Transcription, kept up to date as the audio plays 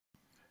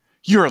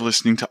You're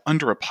listening to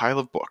Under a Pile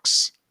of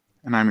Books,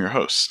 and I'm your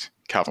host,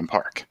 Calvin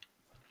Park.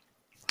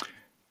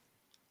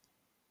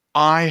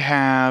 I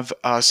have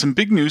some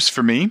big news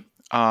for me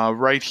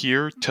right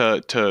here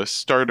to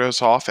start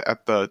us off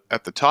at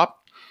the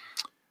top.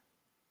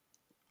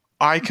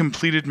 I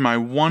completed my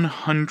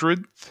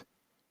 100th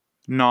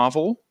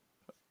novel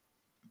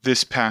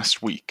this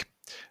past week.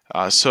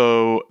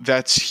 So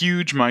that's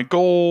huge. My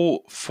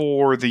goal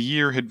for the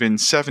year had been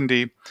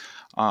 70.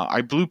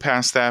 I blew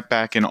past that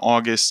back in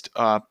August,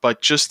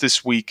 but just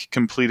this week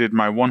completed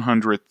my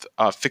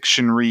 100th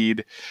fiction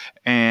read,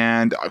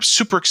 and I'm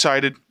super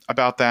excited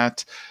about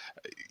that.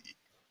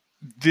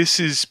 This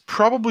is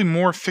probably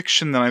more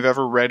fiction than I've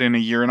ever read in a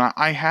year, and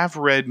I have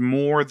read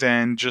more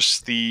than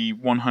just the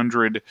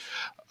 100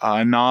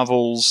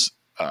 novels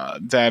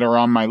that are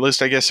on my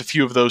list. I guess a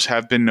few of those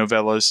have been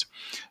novellas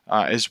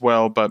as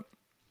well, but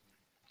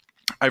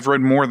I've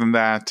read more than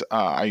that.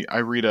 I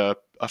read a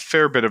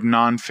fair bit of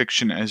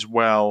nonfiction as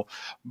well,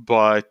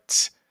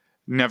 but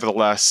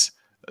nevertheless,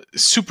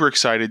 super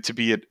excited to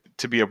be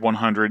at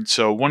 100.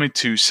 So wanted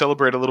to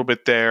celebrate a little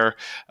bit there,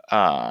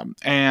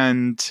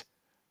 and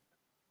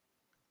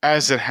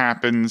as it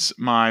happens,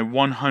 my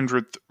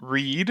 100th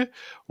read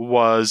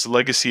was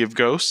Legacy of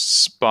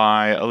Ghosts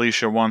by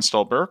Alicia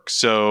Wansdahl-Berk.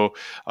 So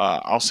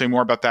I'll say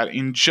more about that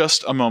in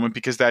just a moment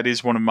because that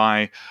is one of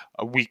my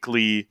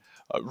weekly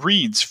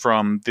reads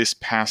from this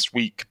past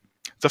week.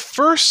 The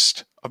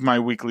first of my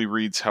weekly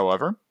reads,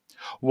 however,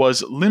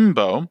 was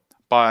Limbo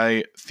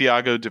by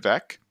Thiago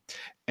Devec.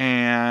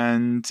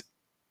 And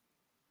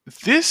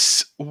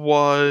this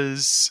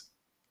was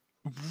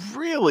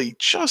really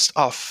just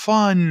a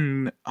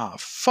fun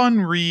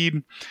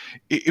read.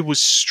 It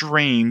was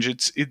strange.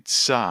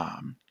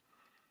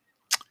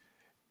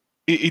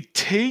 It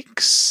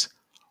takes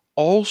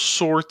all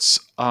sorts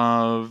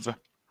of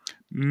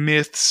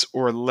myths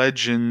or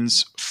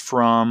legends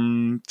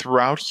from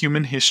throughout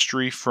human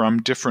history,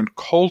 from different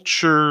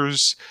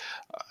cultures,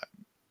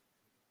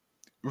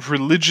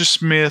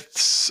 religious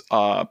myths,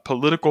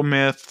 political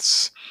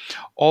myths,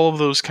 all of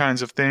those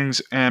kinds of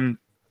things, and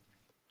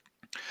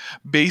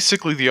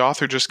basically the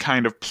author just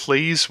kind of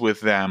plays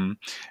with them.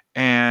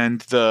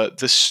 And the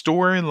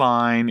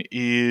storyline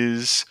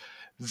is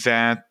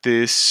that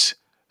this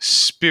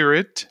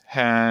spirit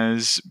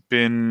has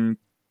been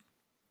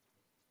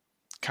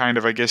kind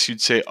of, I guess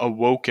you'd say,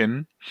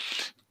 awoken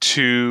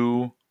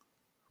to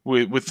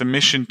with the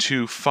mission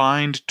to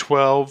find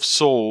 12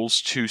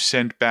 souls to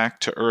send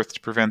back to Earth to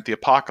prevent the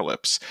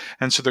apocalypse.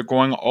 And so they're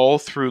going all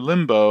through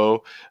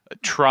Limbo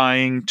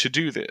trying to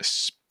do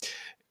this.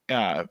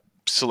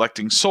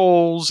 Selecting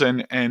souls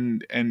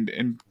and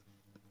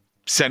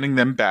sending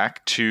them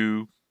back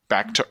to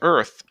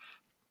Earth.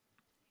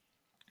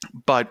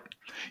 But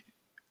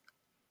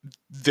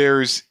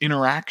there's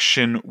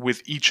interaction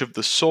with each of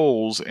the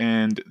souls,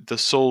 and the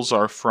souls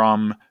are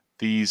from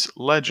these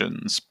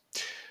legends.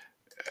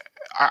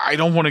 I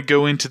don't want to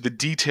go into the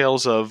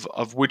details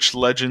of which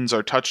legends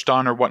are touched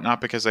on or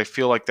whatnot, because I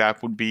feel like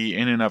that would be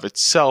in and of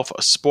itself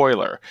a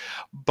spoiler.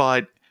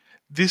 But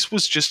this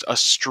was just a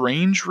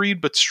strange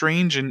read, but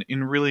strange in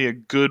really a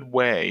good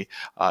way.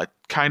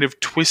 Kind of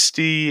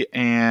twisty,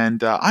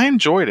 and I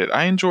enjoyed it.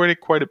 I enjoyed it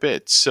quite a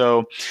bit.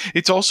 So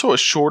it's also a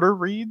shorter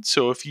read.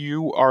 So if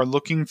you are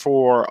looking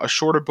for a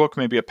shorter book,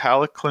 maybe a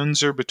palate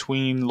cleanser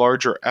between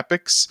larger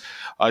epics,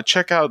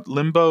 check out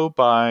Limbo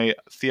by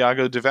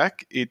Thiago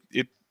Devec.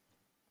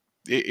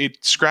 It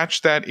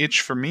scratched that itch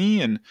for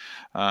me, and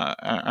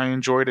I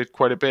enjoyed it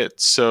quite a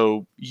bit.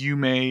 So you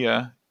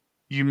may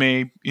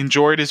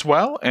enjoy it as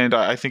well, and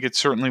I think it's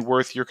certainly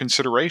worth your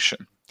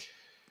consideration.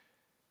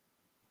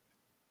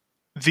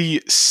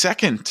 The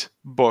second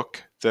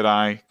book that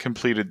I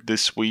completed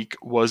this week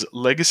was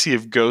Legacy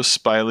of Ghosts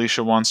by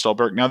Alicia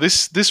Wansdahl-Berk. Now,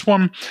 this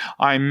one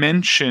I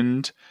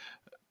mentioned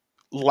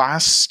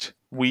last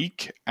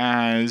week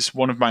as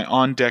one of my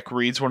on-deck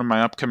reads, one of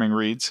my upcoming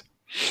reads,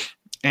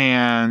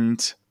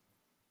 and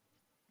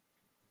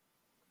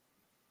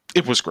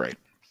it was great.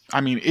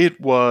 I mean, it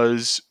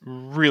was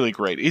really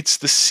great. It's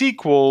the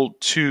sequel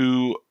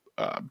to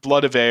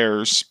Blood of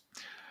Heirs,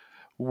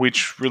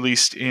 which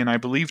released in, I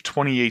believe,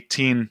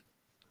 2018.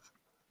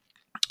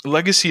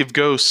 Legacy of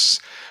Ghosts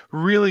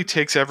really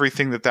takes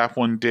everything that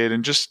one did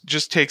and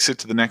just takes it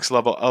to the next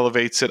level,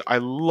 elevates it. I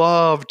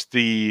loved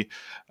the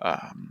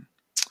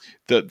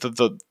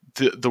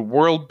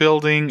world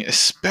building,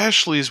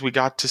 especially as we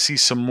got to see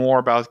some more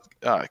about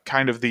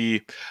kind of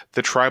the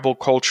tribal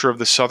culture of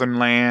the Southern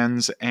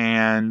lands,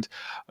 and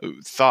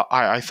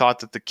I thought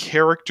that the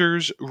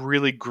characters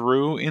really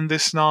grew in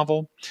this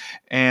novel,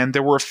 and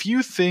there were a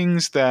few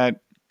things that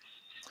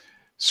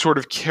sort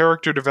of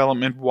character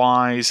development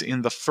wise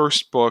in the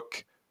first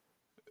book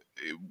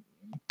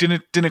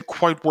didn't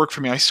quite work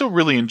for me. I still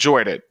really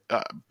enjoyed it,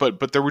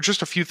 but there were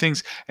just a few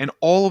things, and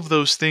all of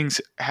those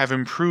things have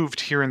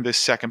improved here in this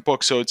second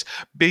book. So it's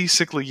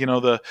basically,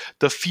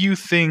 the few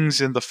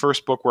things in the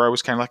first book where I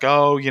was kind of like,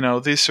 oh,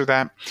 this or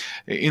that.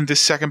 In this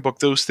second book,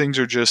 those things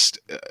are just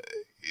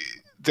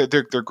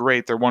they're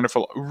great. They're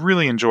wonderful.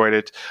 Really enjoyed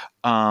it.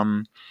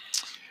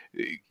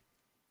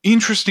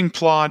 Interesting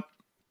plot.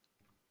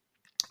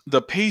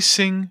 The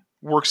pacing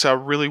works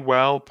out really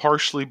well,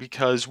 partially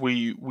because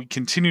we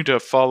continue to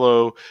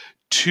follow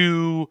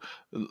two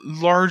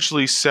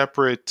largely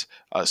separate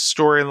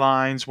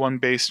storylines, one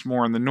based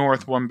more in the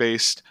north, one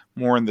based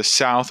more in the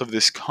south of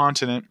this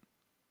continent.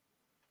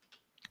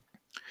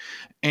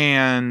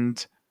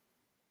 And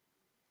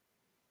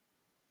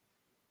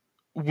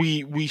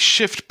we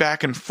shift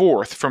back and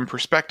forth from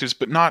perspectives,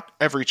 but not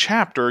every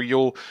chapter.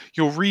 You'll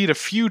read a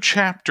few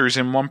chapters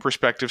in one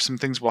perspective, some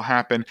things will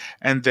happen,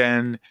 and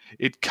then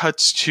it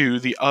cuts to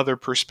the other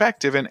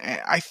perspective. And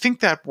I think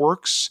that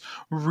works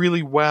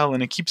really well,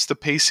 and it keeps the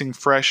pacing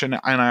fresh. And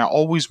I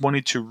always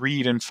wanted to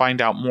read and find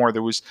out more.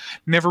 There was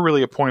never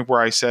really a point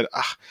where I said,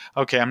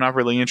 okay, I'm not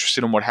really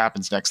interested in what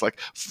happens next. Like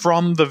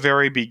from the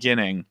very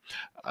beginning,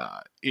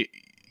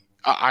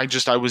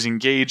 I was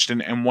engaged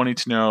and wanting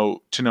to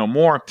know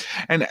more,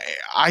 and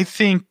I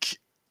think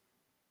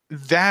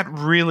that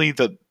really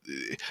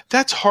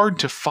that's hard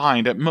to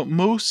find.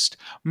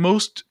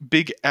 Most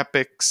big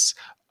epics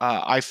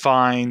I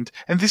find,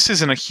 and this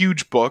isn't a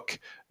huge book,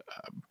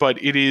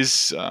 but it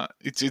is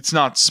it's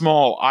not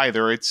small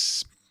either.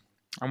 It's,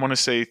 I want to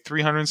say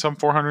 300 some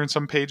 400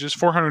 some pages,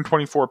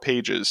 424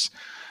 pages.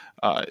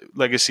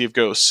 Legacy of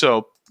Ghosts.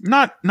 So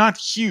not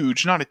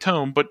huge, not a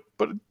tome, but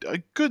a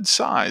good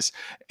size.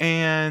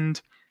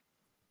 And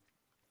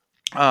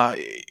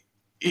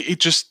it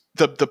just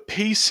the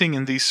pacing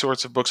in these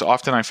sorts of books,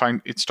 often I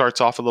find it starts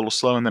off a little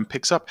slow and then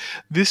picks up.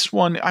 This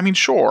one, I mean,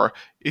 sure,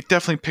 it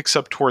definitely picks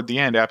up toward the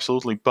end,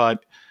 absolutely,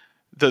 but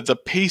the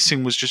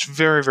pacing was just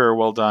very, very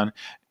well done,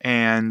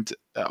 and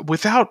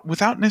without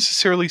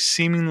necessarily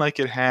seeming like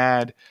it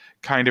had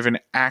kind of an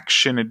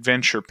action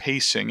adventure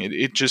pacing.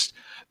 It just,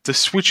 the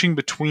switching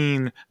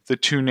between the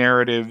two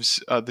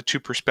narratives, the two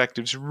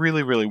perspectives,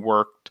 really, really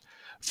worked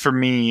for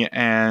me,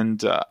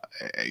 and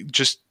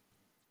just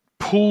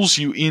pulls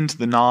you into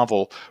the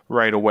novel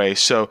right away.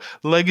 So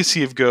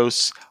Legacy of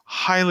Ghosts,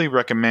 highly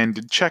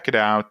recommended. Check it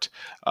out.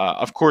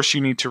 Of course,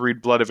 you need to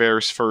read Blood of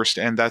Heirs first,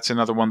 and that's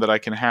another one that I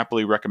can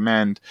happily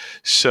recommend.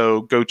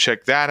 So go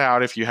check that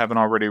out if you haven't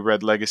already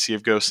read Legacy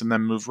of Ghosts, and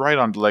then move right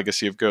on to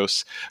Legacy of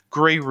Ghosts.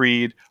 Great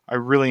read. I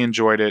really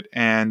enjoyed it.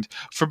 And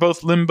for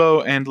both Limbo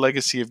and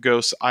Legacy of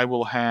Ghosts, I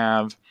will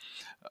have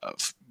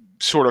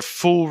sort of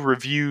full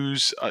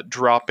reviews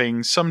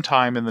dropping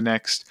sometime in the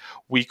next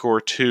week or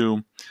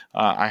two.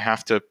 I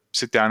have to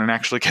sit down and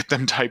actually get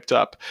them typed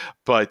up,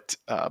 but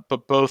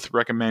both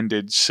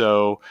recommended.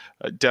 So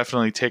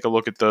definitely take a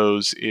look at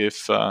those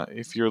if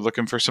you're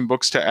looking for some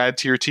books to add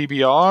to your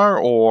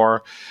TBR,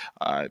 or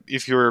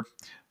if you're,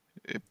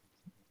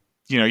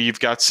 you've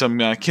got some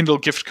Kindle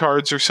gift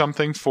cards or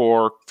something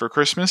for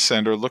Christmas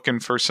and are looking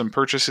for some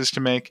purchases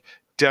to make.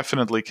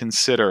 Definitely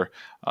consider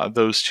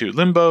those two: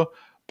 Limbo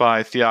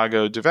by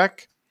Thiago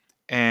Devec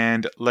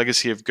and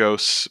Legacy of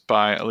Ghosts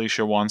by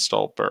Alicia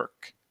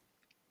Wanstall-Burke.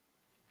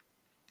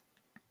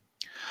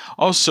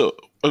 Also,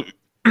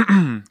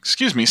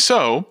 excuse me,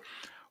 so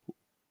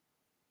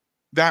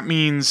that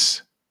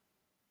means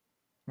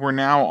we're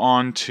now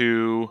on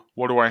to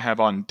what do I have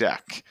on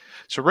deck.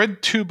 So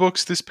read 2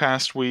 books this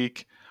past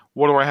week.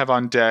 What do I have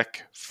on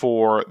deck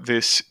for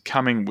this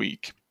coming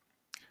week?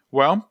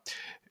 Well,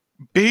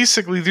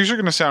 basically, these are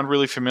going to sound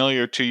really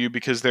familiar to you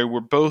because they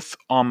were both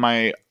on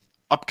my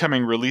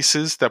upcoming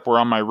releases that were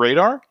on my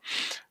radar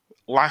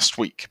last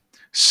week.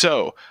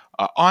 So,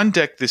 on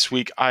deck this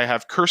week, I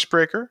have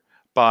Cursebreaker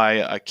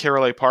by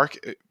Carol A. Park.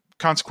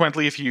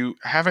 Consequently, if you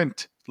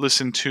haven't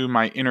listened to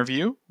my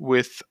interview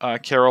with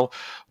Carol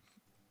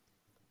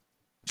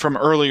from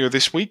earlier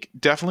this week,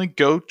 definitely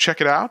go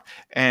check it out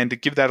and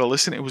give that a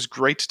listen. It was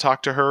great to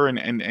talk to her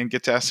and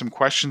get to ask some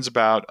questions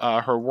about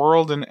her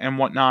world and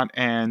whatnot.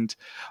 And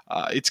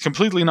it's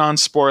completely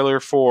non-spoiler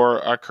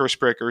for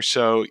Cursebreaker,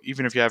 so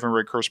even if you haven't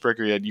read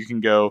Cursebreaker yet, you can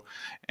go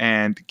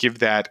and give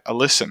that a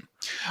listen.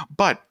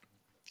 But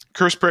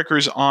Cursebreaker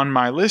is on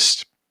my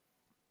list.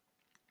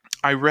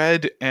 I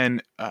read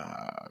an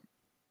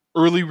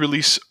early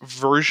release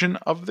version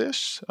of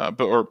this,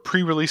 or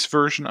pre-release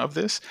version of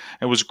this.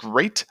 It was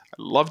great. I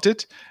loved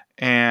it.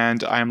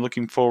 And I'm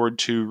looking forward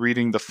to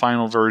reading the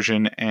final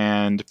version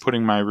and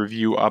putting my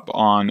review up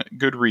on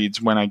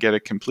Goodreads when I get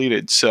it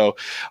completed. So,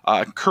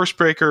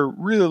 Cursebreaker,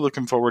 really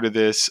looking forward to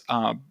this.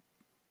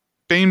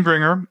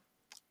 Banebringer,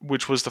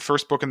 which was the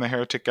first book in the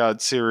Heretic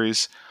God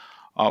series,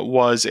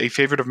 was a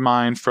favorite of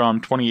mine from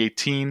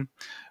 2018.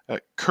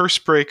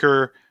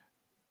 Cursebreaker,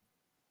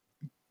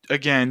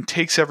 again,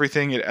 takes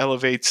everything, it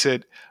elevates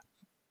it.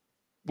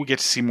 We get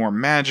to see more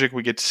magic,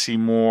 we get to see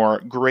more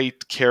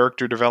great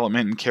character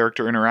development and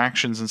character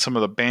interactions, and some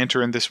of the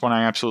banter in this one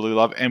I absolutely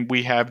love. And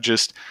we have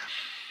just,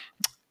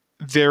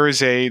 there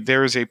is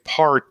a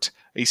part,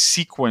 a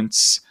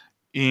sequence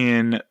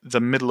in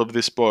the middle of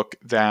this book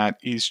that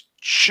is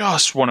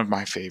just one of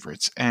my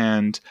favorites,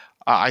 and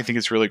I think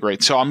it's really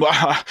great. So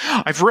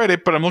I've read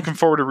it, but I'm looking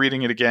forward to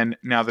reading it again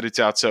now that it's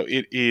out. So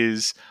it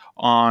is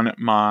on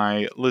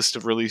my list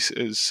of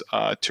releases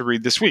to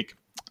read this week.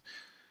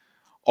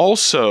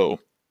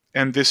 Also,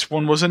 And this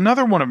one was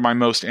another one of my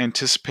most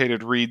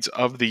anticipated reads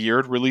of the year.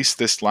 It released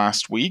this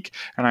last week,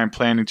 and I'm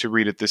planning to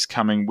read it this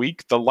coming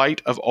week. The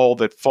Light of All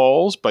That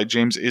Falls by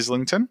James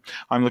Islington.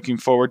 I'm looking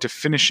forward to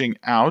finishing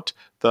out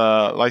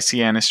the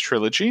Lycianus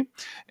trilogy.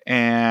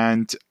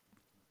 And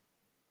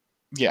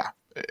yeah,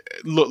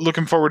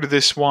 looking forward to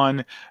this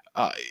one.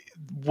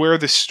 Where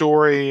the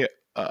story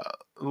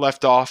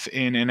left off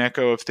in An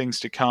Echo of Things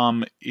to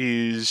Come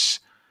is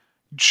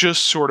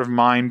just sort of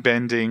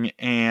mind-bending,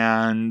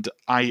 and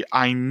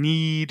I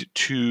need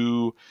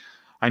to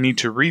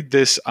read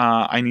this.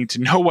 I need to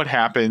know what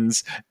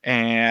happens,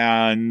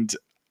 and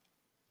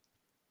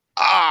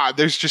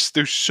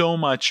there's so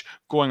much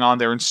going on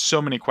there and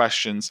so many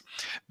questions.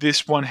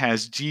 This one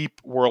has deep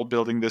world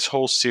building. This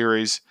whole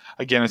series,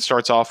 again, it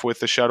starts off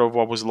with The Shadow of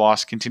What Was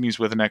Lost, continues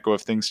with An Echo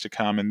of Things to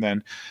Come, and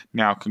then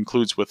now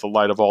concludes with The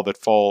Light of All That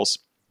Falls.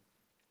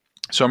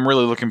 So I'm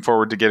really looking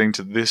forward to getting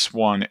to this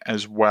one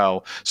as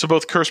well. So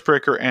both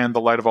Cursebreaker and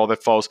The Light of All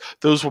That Falls,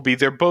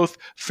 they're both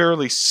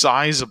fairly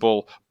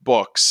sizable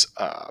books,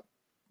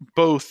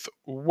 both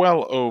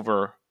well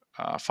over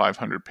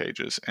 500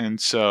 pages. And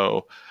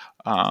so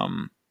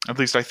at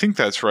least I think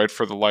that's right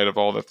for The Light of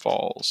All That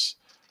Falls.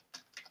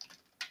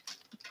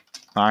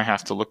 I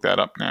have to look that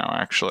up now,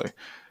 actually,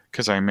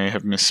 because I may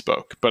have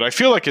misspoke. But I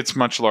feel like it's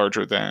much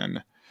larger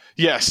than...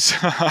 Yes,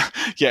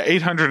 yeah,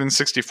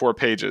 864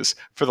 pages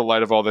for The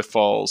Light of All That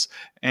Falls,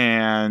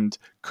 and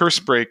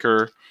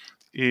Cursebreaker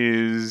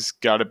is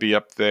got to be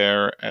up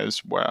there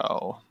as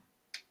well.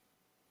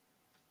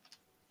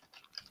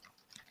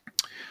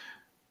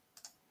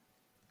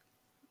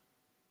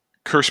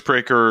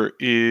 Cursebreaker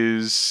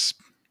is...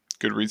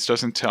 Goodreads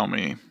doesn't tell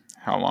me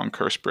how long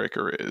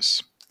Cursebreaker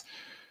is.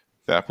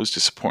 That was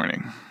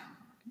disappointing.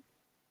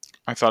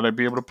 I thought I'd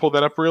be able to pull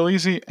that up real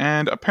easy,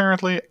 and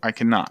apparently I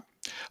cannot.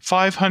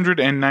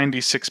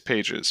 596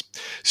 pages.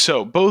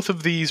 So both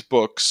of these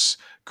books,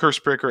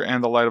 Cursebreaker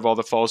and The Light of All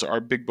That Falls, are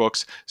big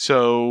books.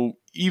 So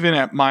even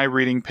at my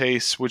reading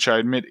pace, which I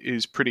admit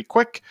is pretty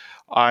quick,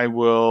 I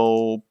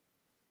will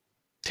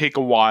take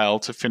a while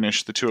to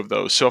finish the two of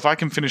those. So if I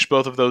can finish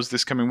both of those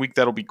this coming week,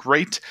 that'll be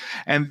great.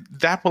 And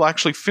that will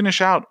actually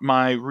finish out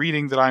my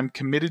reading that I'm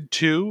committed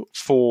to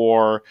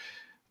for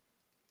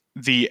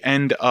the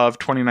end of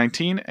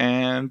 2019,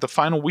 and the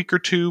final week or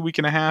two, week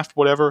and a half,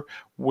 whatever,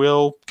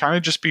 will kind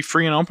of just be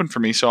free and open for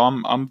me. So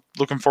I'm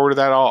looking forward to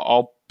that.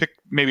 I'll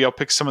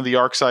pick some of the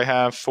arcs I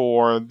have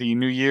for the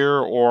new year,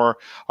 or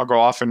I'll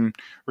go off and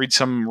read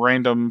some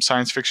random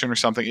science fiction or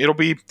something. It'll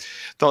be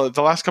the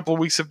last couple of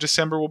weeks of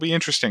December will be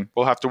interesting.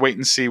 We'll have to wait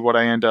and see what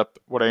I end up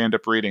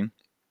reading.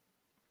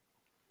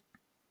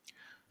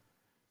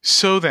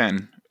 So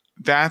then,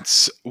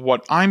 that's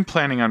what I'm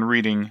planning on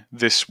reading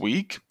this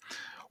week.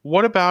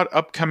 What about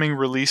upcoming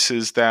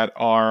releases that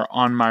are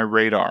on my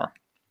radar?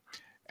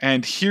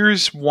 And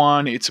here's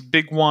one. It's a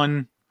big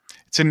one.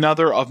 It's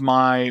another of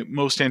my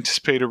most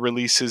anticipated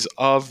releases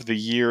of the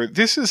year.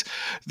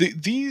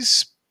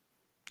 These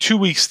 2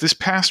 weeks, this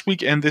past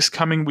week and this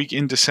coming week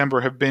in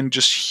December, have been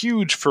just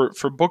huge for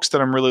books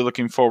that I'm really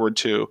looking forward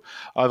to.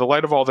 The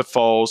Light of All That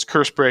Falls,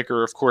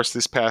 Cursebreaker, of course,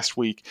 this past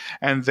week.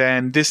 And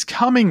then this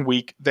coming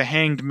week, The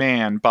Hanged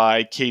Man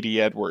by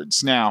Katie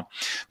Edwards. Now,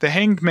 The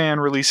Hanged Man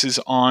releases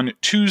on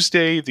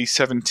Tuesday, the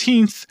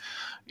 17th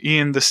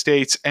in the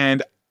States,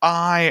 and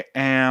I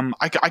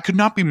could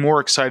not be more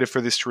excited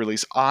for this to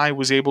release. I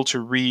was able to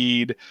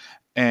read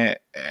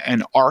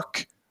an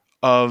arc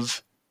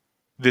of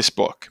this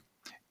book,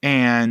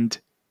 and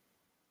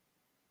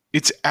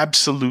it's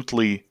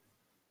absolutely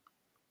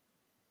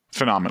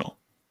phenomenal.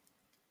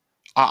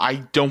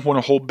 I don't want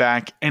to hold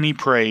back any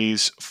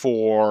praise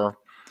for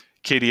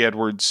Katie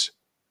Edwards'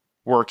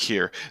 work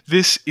here.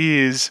 This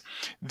is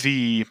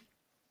the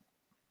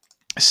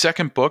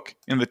second book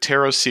in the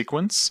Tarot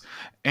sequence,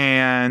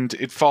 and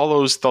it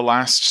follows The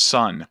Last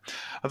Son.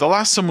 The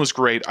Last Son was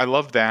great. I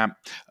love that.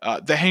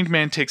 The Hanged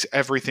Man takes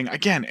everything,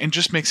 again, and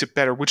just makes it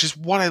better, which is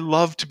what I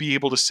love to be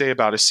able to say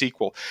about a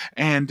sequel.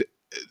 And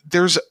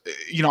there's,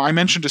 I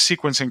mentioned a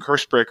sequence in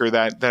Cursebreaker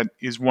that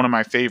is one of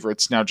my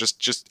favorites now,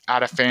 just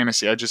out of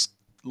fantasy. I just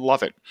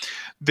love it.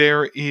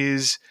 There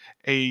is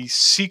a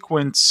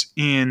sequence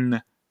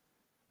in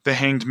The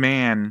Hanged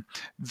Man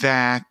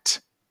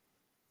that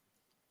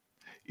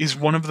is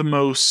one of the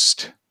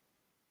most...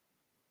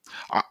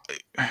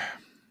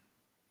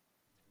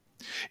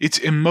 it's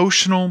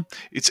emotional,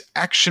 it's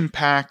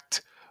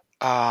action-packed,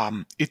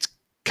 it's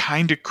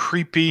kind of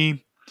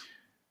creepy,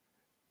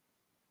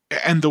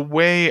 and the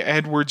way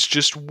Edwards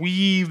just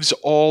weaves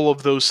all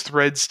of those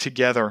threads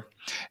together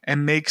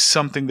and makes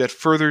something that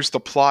furthers the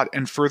plot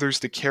and furthers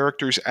the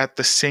characters at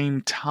the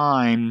same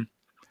time,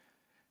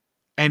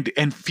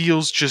 and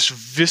feels just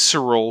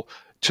visceral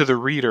to the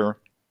reader.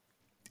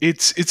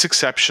 It's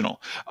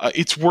exceptional.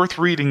 It's worth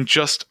reading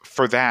just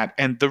for that.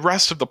 And the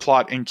rest of the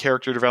plot and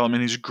character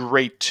development is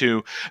great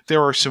too.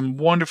 There are some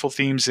wonderful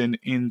themes in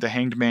The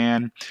Hanged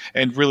Man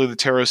and really the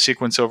Tarot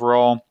sequence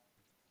overall.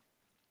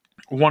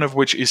 One of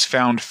which is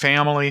found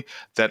family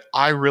that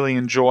I really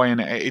enjoy,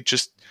 and it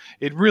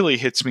it really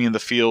hits me in the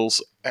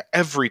feels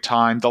every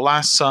time. The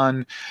Last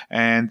Sun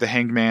and The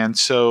Hanged Man.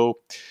 So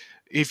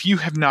if you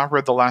have not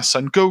read The Last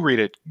Sun, go read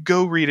it.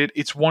 Go read it.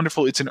 It's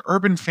wonderful. It's an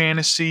urban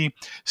fantasy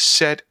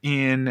set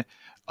in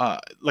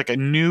like a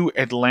new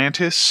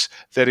Atlantis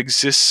that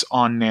exists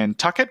on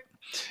Nantucket.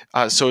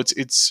 So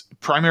it's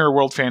primary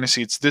world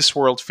fantasy. It's this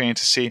world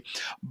fantasy,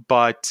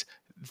 but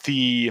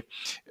the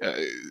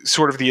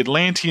sort of the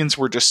Atlanteans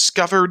were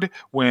discovered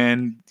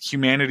when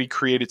humanity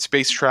created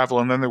space travel,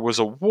 and then there was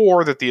a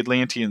war that the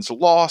Atlanteans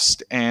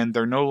lost, and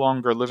they're no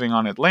longer living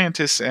on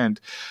Atlantis. And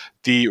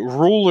the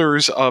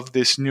rulers of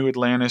this new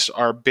Atlantis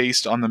are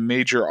based on the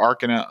major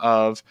arcana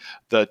of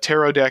the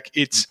tarot deck.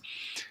 It's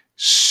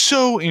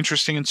so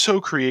interesting and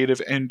so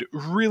creative and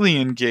really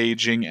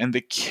engaging, and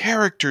the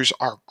characters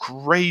are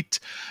great.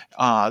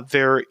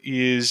 There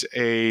is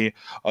a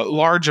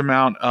large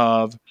amount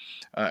of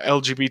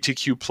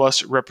LGBTQ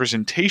plus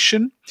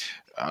representation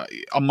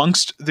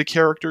amongst the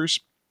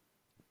characters.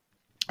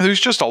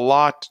 There's just a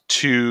lot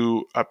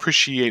to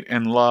appreciate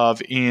and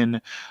love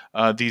in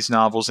these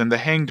novels. And The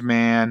Hanged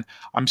Man,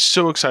 I'm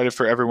so excited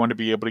for everyone to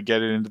be able to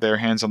get it into their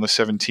hands on the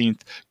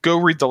 17th. Go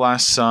read The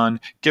Last Sun.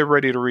 Get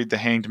ready to read The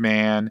Hanged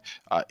Man.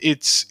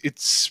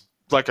 It's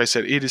like I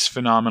said, it is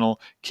phenomenal.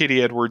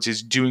 Katie Edwards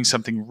is doing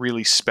something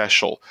really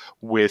special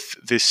with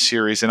this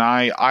series. And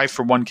I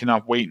for one,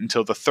 cannot wait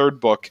until the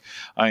third book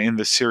in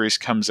the series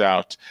comes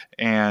out.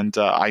 And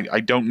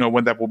I don't know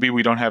when that will be.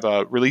 We don't have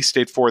a release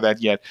date for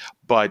that yet.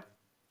 But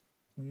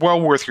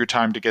well worth your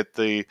time to get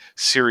the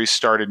series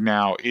started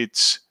now.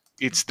 It's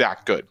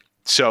that good.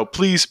 So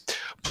please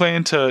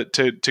plan to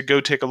go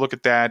take a look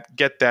at that.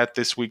 Get that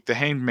this week. The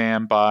Hanged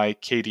Man by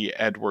Katie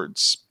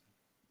Edwards.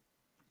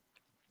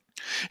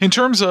 In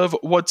terms of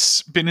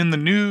what's been in the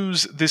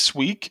news this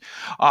week,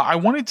 I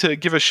wanted to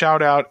give a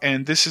shout out,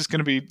 and this is going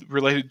to be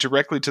related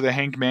directly to The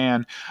Hanged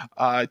Man,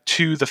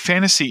 to the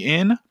Fantasy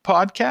Inn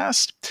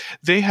podcast.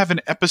 They have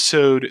an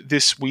episode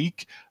this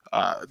week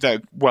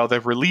that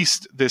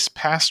released this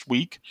past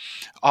week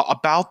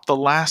about The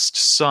Last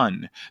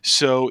Sun.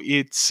 So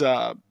it's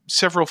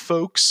several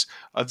folks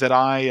that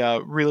I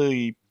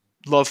really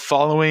love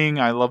following.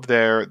 I love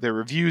their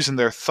reviews and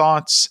their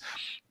thoughts.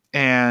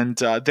 And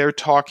they're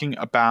talking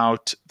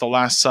about The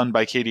Last Sun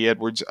by Katie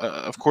Edwards.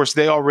 Of course,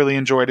 they all really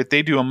enjoyed it.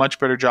 They do a much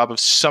better job of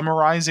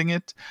summarizing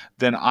it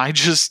than I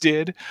just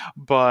did,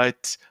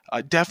 but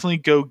definitely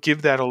go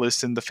give that a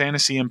listen. The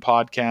Fantasy Inn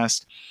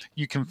podcast,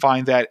 you can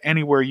find that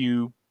anywhere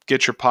you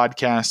get your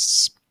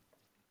podcasts.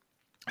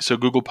 So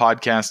Google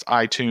Podcast,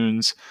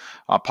 iTunes,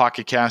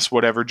 Pocket Cast,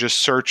 whatever. Just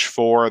search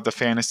for The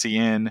Fantasy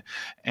Inn,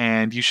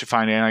 and you should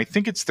find it. And I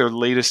think it's their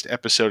latest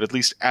episode, at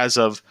least as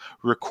of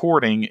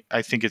recording.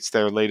 I think it's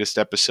their latest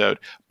episode,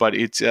 but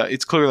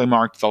it's clearly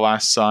marked The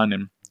Last Sun.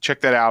 And check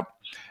that out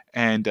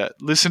and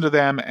listen to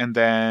them, and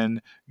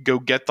then go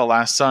get The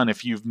Last Sun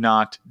if you've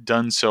not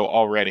done so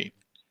already.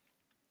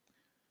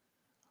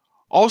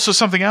 Also,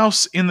 something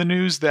else in the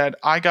news that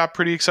I got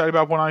pretty excited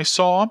about when I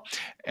saw,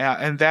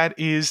 and that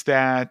is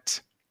that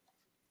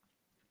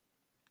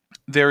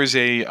there is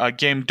a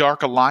game,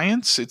 Dark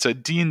Alliance. It's a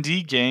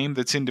D&D game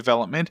that's in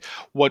development.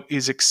 What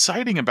is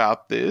exciting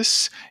about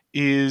this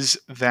is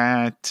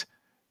that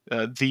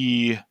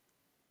the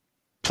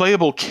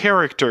playable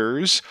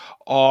characters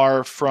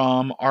are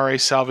from R.A.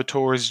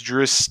 Salvatore's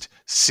Drizzt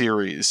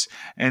series.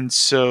 And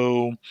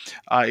so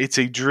it's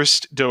a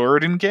Drizzt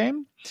Do'Urden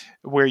game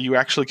where you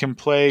actually can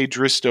play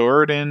Drizzt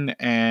Do'Urden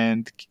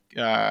and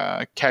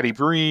Catti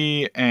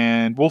Brie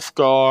and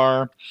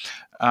Wulfgar.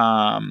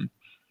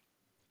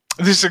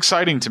 This is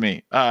exciting to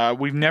me.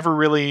 We've never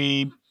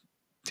really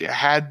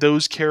had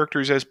those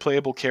characters as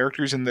playable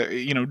characters, and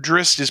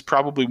Drizzt is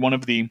probably one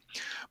of the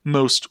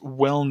most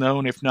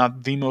well-known, if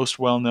not the most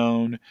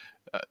well-known,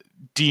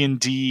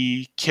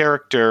 D&D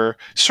character,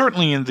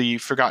 certainly in the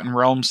Forgotten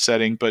Realms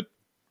setting, but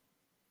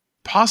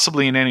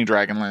possibly in any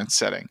Dragonlance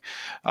setting.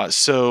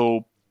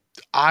 So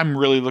I'm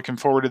really looking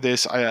forward to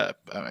this. I'm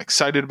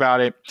excited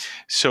about it.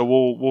 So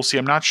we'll see.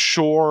 I'm not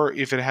sure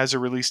if it has a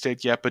release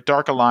date yet, but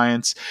Dark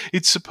Alliance,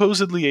 it's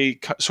supposedly a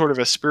sort of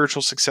a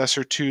spiritual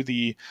successor to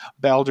the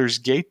Baldur's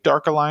Gate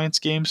Dark Alliance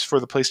games for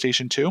the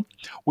PlayStation 2,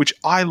 which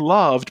I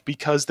loved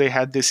because they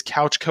had this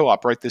couch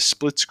co-op, right? This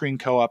split screen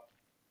co-op.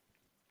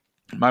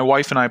 My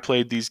wife and I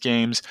played these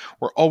games.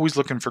 We're always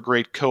looking for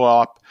great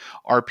co-op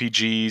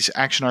RPGs,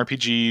 action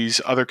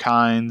RPGs, other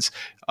kinds.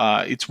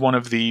 It's one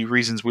of the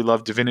reasons we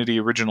love Divinity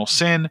Original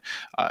Sin.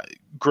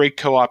 Great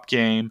co-op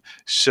game.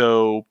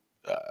 So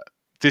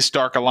this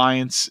Dark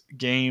Alliance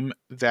game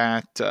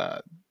that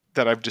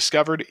I've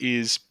discovered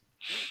is,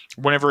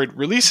 whenever it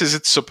releases,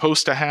 it's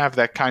supposed to have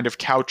that kind of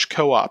couch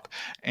co-op.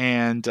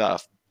 And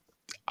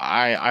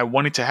I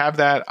wanted to have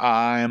that.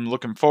 I'm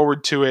looking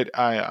forward to it.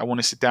 I want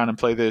to sit down and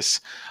play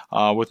this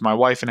with my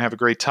wife and have a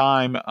great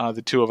time.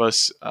 The two of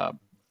us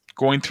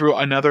going through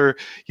another,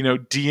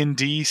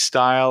 D&D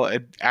style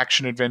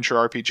action adventure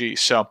RPG.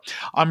 So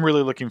I'm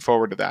really looking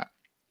forward to that.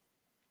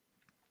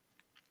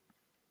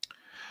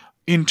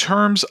 In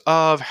terms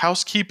of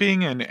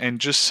housekeeping and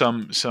just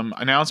some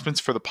announcements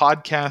for the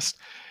podcast,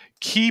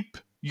 keep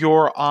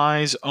your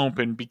eyes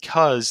open,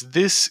 because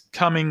this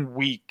coming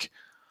week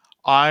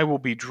I will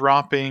be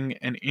dropping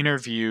an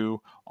interview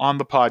on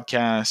the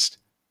podcast.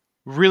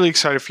 Really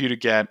excited for you to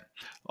get.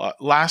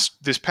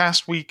 This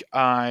past week,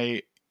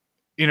 I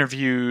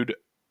interviewed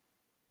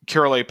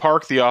Carol A.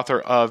 Park, the author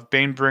of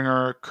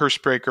Banebringer,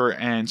 Cursebreaker,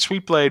 and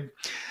Sweetblade.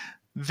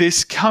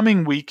 This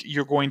coming week,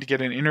 you're going to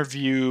get an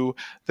interview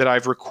that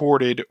I've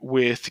recorded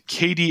with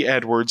Katie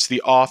Edwards,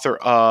 the author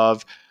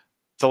of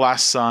The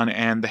Last Son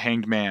and The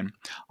Hanged Man.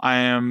 I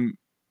am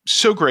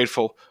so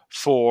grateful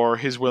for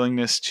his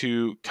willingness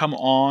to come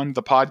on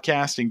the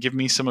podcast and give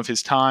me some of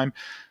his time.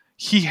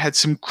 He had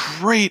some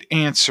great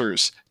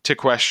answers to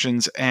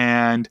questions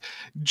and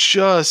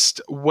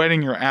just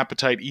whetting your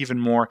appetite even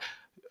more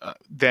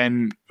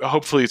than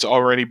hopefully it's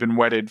already been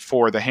whetted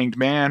for The Hanged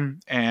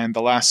Man and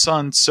The Last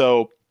Son.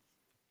 So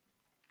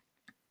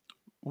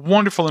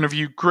wonderful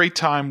interview, great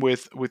time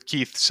with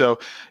Keith. So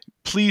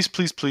please,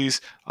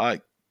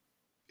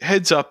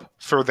 heads up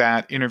for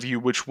that interview,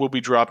 which will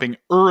be dropping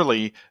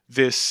early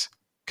this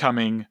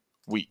coming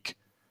week.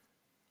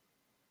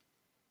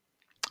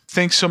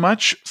 Thanks so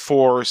much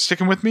for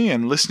sticking with me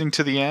and listening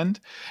to the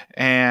end.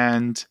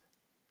 And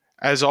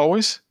as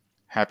always,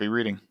 happy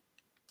reading.